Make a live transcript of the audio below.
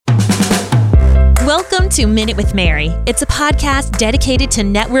to Minute with Mary. It's a podcast dedicated to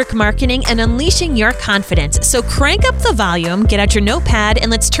network marketing and unleashing your confidence. So crank up the volume, get out your notepad, and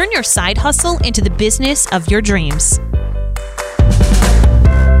let's turn your side hustle into the business of your dreams.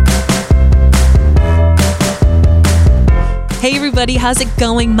 Hey everybody, how's it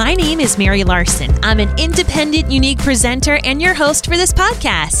going? My name is Mary Larson. I'm an independent, unique presenter and your host for this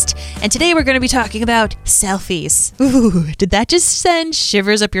podcast. And today we're going to be talking about selfies. Ooh, did that just send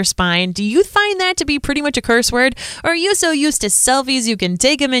shivers up your spine? Do you find that to be pretty much a curse word? Or are you so used to selfies you can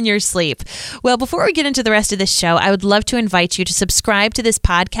take them in your sleep? Well, before we get into the rest of this show, I would love to invite you to subscribe to this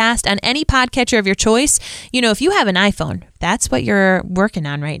podcast on any podcatcher of your choice. You know, if you have an iPhone, that's what you're working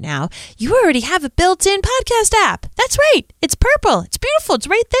on right now, you already have a built-in podcast app. That's right. It's purple. It's beautiful. It's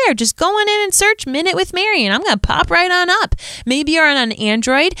right there. Just go on in and search Minute with Mary, and I'm going to pop right on up. Maybe you're on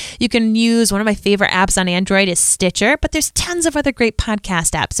Android. You can use one of my favorite apps on Android is Stitcher, but there's tons of other great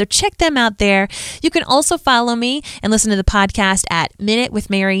podcast apps, so check them out there. You can also follow me and listen to the podcast at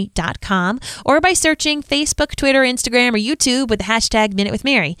minutewithmary.com or by searching Facebook, Twitter, Instagram, or YouTube with the hashtag Minute with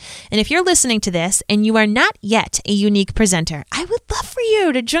Mary. And if you're listening to this and you are not yet a unique presenter, I would love for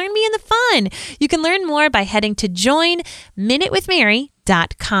you to join me in the fun. You can learn more by heading to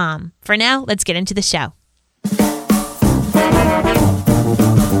joinminutewithmary.com. For now, let's get into the show.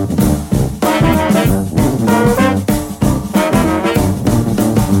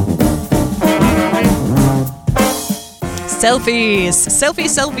 Selfies.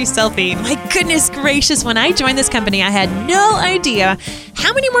 Selfie. My goodness gracious, when I joined this company, I had no idea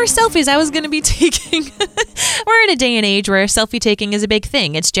how many more selfies I was going to be taking. We're in a day and age where selfie taking is a big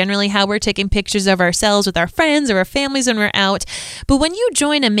thing. It's generally how we're taking pictures of ourselves with our friends or our families when we're out. But when you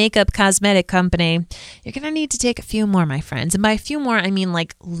join a makeup cosmetic company, you're going to need to take a few more, my friends. And by a few more, I mean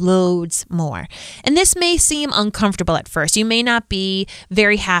like loads more. And this may seem uncomfortable at first. You may not be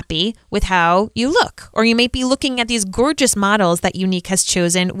very happy with how you look, or you may be looking at these gorgeous models that Younique has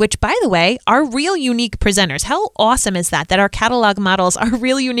chosen, which, by the way, are real Younique presenters. How awesome is that our catalog models are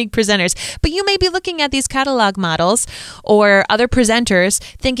real Younique presenters? But you may be looking at these catalog models or other presenters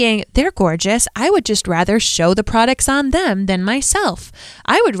thinking, they're gorgeous. I would just rather show the products on them than myself.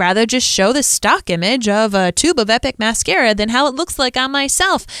 I would rather just show the stock image of a tube of Epic mascara than how it looks like on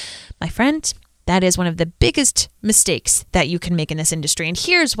myself. My friend, that is one of the biggest mistakes that you can make in this industry. And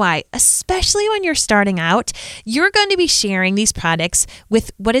here's why. Especially when you're starting out, you're going to be sharing these products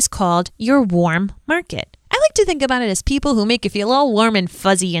with what is called your warm market. I like to think about it as people who make you feel all warm and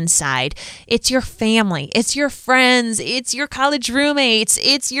fuzzy inside. It's your family. It's your friends. It's your college roommates.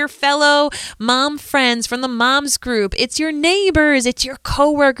 It's your fellow mom friends from the moms group. It's your neighbors. It's your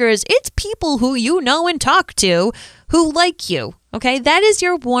coworkers. It's people who you know and talk to who like you. Okay, that is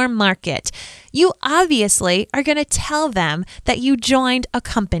your warm market. You obviously are going to tell them that you joined a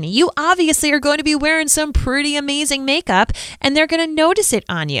company. You obviously are going to be wearing some pretty amazing makeup, and they're going to notice it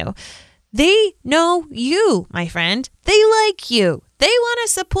on you. They know you, my friend. They like you. They want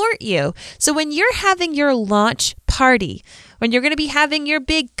to support you. So when you're having your launch party, when you're going to be having your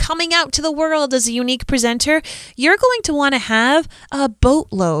big coming out to the world as a Younique presenter, you're going to want to have a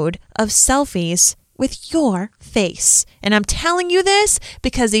boatload of selfies with your face. And I'm telling you this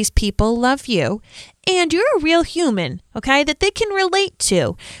because these people love you and you're a real human, okay, that they can relate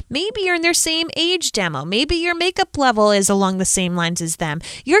to. Maybe you're in their same age demo. Maybe your makeup level is along the same lines as them.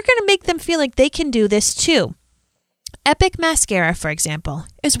 You're going to make them feel like they can do this too. Epic mascara, for example,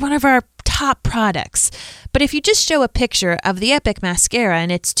 is one of our top products. But if you just show a picture of the Epic mascara in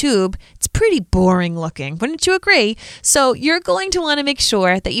its tube, it's pretty boring looking. Wouldn't you agree? So you're going to want to make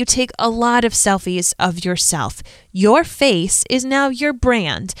sure that you take a lot of selfies of yourself. Your face is now your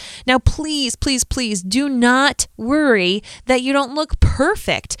brand. Now, please do not worry that you don't look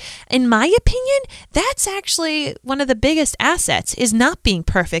perfect. In my opinion, that's actually one of the biggest assets is not being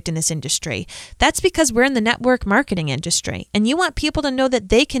perfect in this industry. That's because we're in the network marketing industry and you want people to know that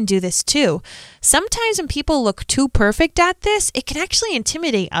they can do this too. Sometimes when people look too perfect at this, it can actually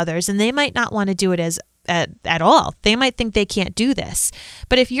intimidate others and they might not want to do it at all. They might think they can't do this.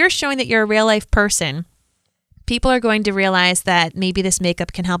 But if you're showing that you're a real life person, people are going to realize that maybe this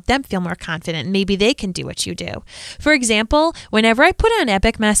makeup can help them feel more confident and maybe they can do what you do. For example, whenever I put on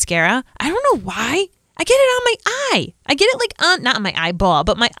Epic mascara, I don't know why, I get it on my eye. I get it like on, not on my eyeball,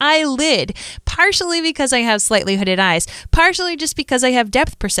 but my eyelid, partially because I have slightly hooded eyes, partially just because I have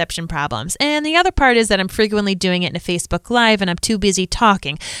depth perception problems. And the other part is that I'm frequently doing it in a Facebook Live and I'm too busy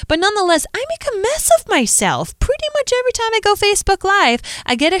talking. But nonetheless, I make a mess of myself. Pretty much every time I go Facebook Live,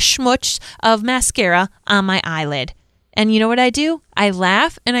 I get a schmutz of mascara on my eyelid. And you know what I do? I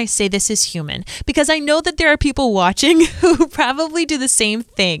laugh and I say this is human, because I know that there are people watching who probably do the same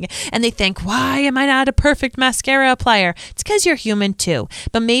thing. And they think, why am I not a perfect mascara applier? It's because you're human too.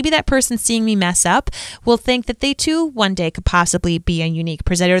 But maybe that person seeing me mess up will think that they too one day could possibly be a unique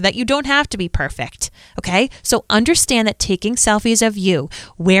presenter, that you don't have to be perfect. Okay? So understand that taking selfies of you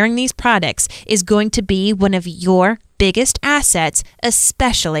wearing these products is going to be one of your biggest assets,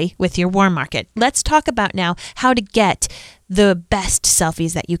 especially with your warm market. Let's talk about now how to get the best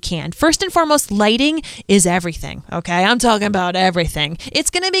selfies that you can. First and foremost, lighting is everything, okay? I'm talking about everything. It's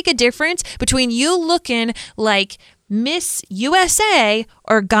going to make a difference between you looking like Miss USA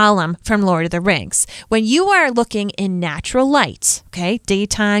or Gollum from Lord of the Rings. When you are looking in natural light, okay,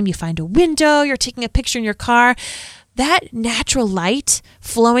 daytime, you find a window, you're taking a picture in your car, that natural light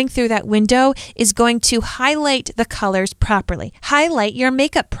flowing through that window is going to highlight the colors properly, highlight your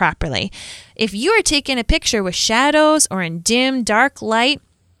makeup properly. If you are taking a picture with shadows or in dim, dark light,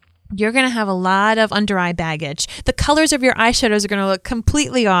 you're going to have a lot of under eye baggage. The colors of your eyeshadows are going to look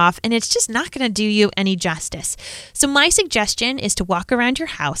completely off, and it's just not going to do you any justice. So my suggestion is to walk around your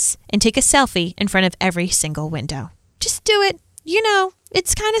house and take a selfie in front of every single window. Just do it. You know,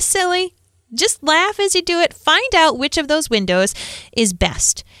 it's kind of silly. Just laugh as you do it. Find out which of those windows is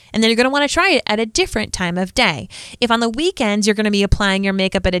best. And then you're going to want to try it at a different time of day. If on the weekends you're going to be applying your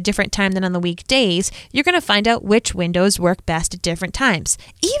makeup at a different time than on the weekdays, you're going to find out which windows work best at different times.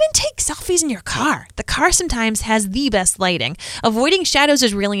 Even take selfies in your car. The car sometimes has the best lighting. Avoiding shadows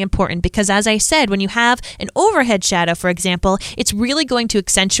is really important because, as I said, when you have an overhead shadow, for example, it's really going to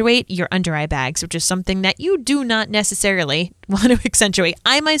accentuate your under eye bags, which is something that you do not necessarily want to accentuate.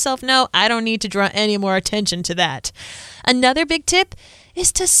 I myself know I don't need to draw any more attention to that. Another big tip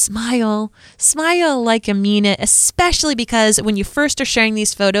is to smile. Smile like you mean it, especially because when you first are sharing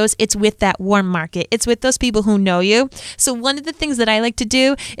these photos, it's with that warm market. It's with those people who know you. So one of the things that I like to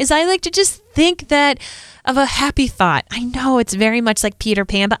do is I like to just think that of a happy thought. I know it's very much like Peter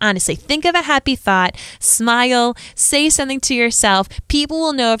Pan, but honestly, think of a happy thought, smile, say something to yourself. People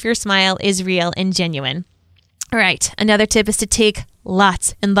will know if your smile is real and genuine. All right, another tip is to take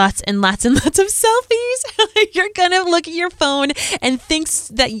lots and lots and lots and lots of selfies. You're going to look at your phone and think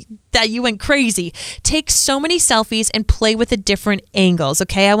that you went crazy. Take so many selfies and play with the different angles,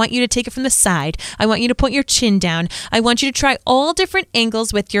 okay? I want you to take it from the side. I want you to put your chin down. I want you to try all different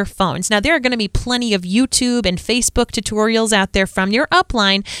angles with your phones. Now, there are going to be plenty of YouTube and Facebook tutorials out there from your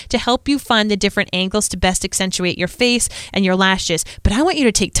upline to help you find the different angles to best accentuate your face and your lashes. But I want you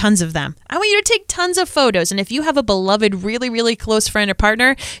to take tons of them. I want you to take tons of photos. And if you have a beloved, really, really close friend or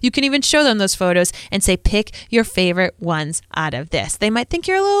partner, you can even show them those photos and say, pick your favorite ones out of this. They might think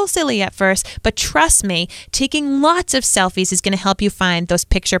you're a little silly at first, but trust me, taking lots of selfies is going to help you find those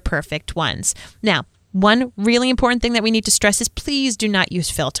picture perfect ones. Now, one really important thing that we need to stress is please do not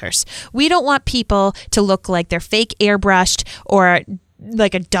use filters. We don't want people to look like they're fake airbrushed or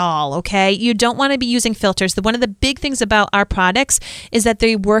like a doll, okay? You don't want to be using filters. One of the big things about our products is that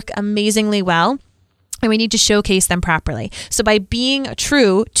they work amazingly well, and we need to showcase them properly. So by being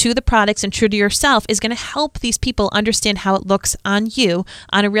true to the products and true to yourself is going to help these people understand how it looks on you,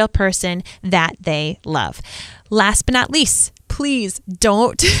 on a real person that they love. Last but not least, please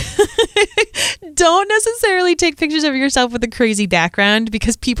don't necessarily take pictures of yourself with a crazy background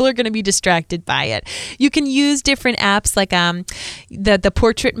because people are going to be distracted by it. You can use different apps like the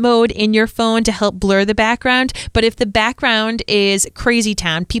portrait mode in your phone to help blur the background. But if the background is crazy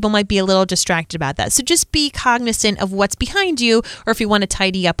town, people might be a little distracted about that. So just be cognizant of what's behind you or if you want to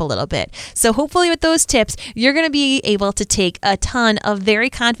tidy up a little bit. So hopefully with those tips, you're going to be able to take a ton of very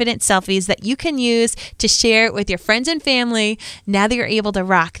confident selfies that you can use to share with your friends and family now that you're able to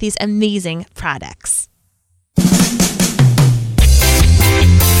rock these amazing products.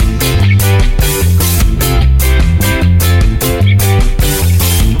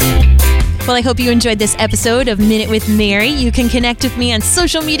 Well, I hope you enjoyed this episode of Minute with Mary. You can connect with me on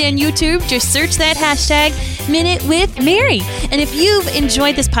social media and YouTube. Just search that hashtag Minute with Mary. And if you've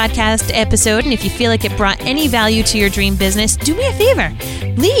enjoyed this podcast episode and if you feel like it brought any value to your dream business, do me a favor.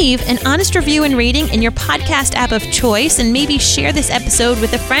 Leave an honest review and rating in your podcast app of choice and maybe share this episode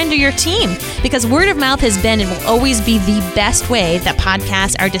with a friend or your team because word of mouth has been and will always be the best way that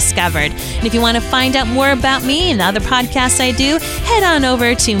podcasts are discovered. And if you want to find out more about me and the other podcasts I do, head on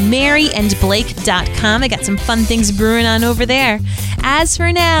over to maryandblake.com. I got some fun things brewing on over there. As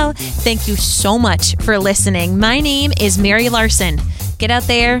for now, thank you so much for listening. My name is Mary Larson. Get out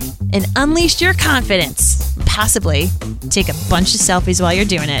there and unleash your confidence. Possibly take a bunch of selfies while you're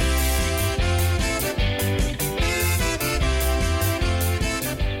doing it.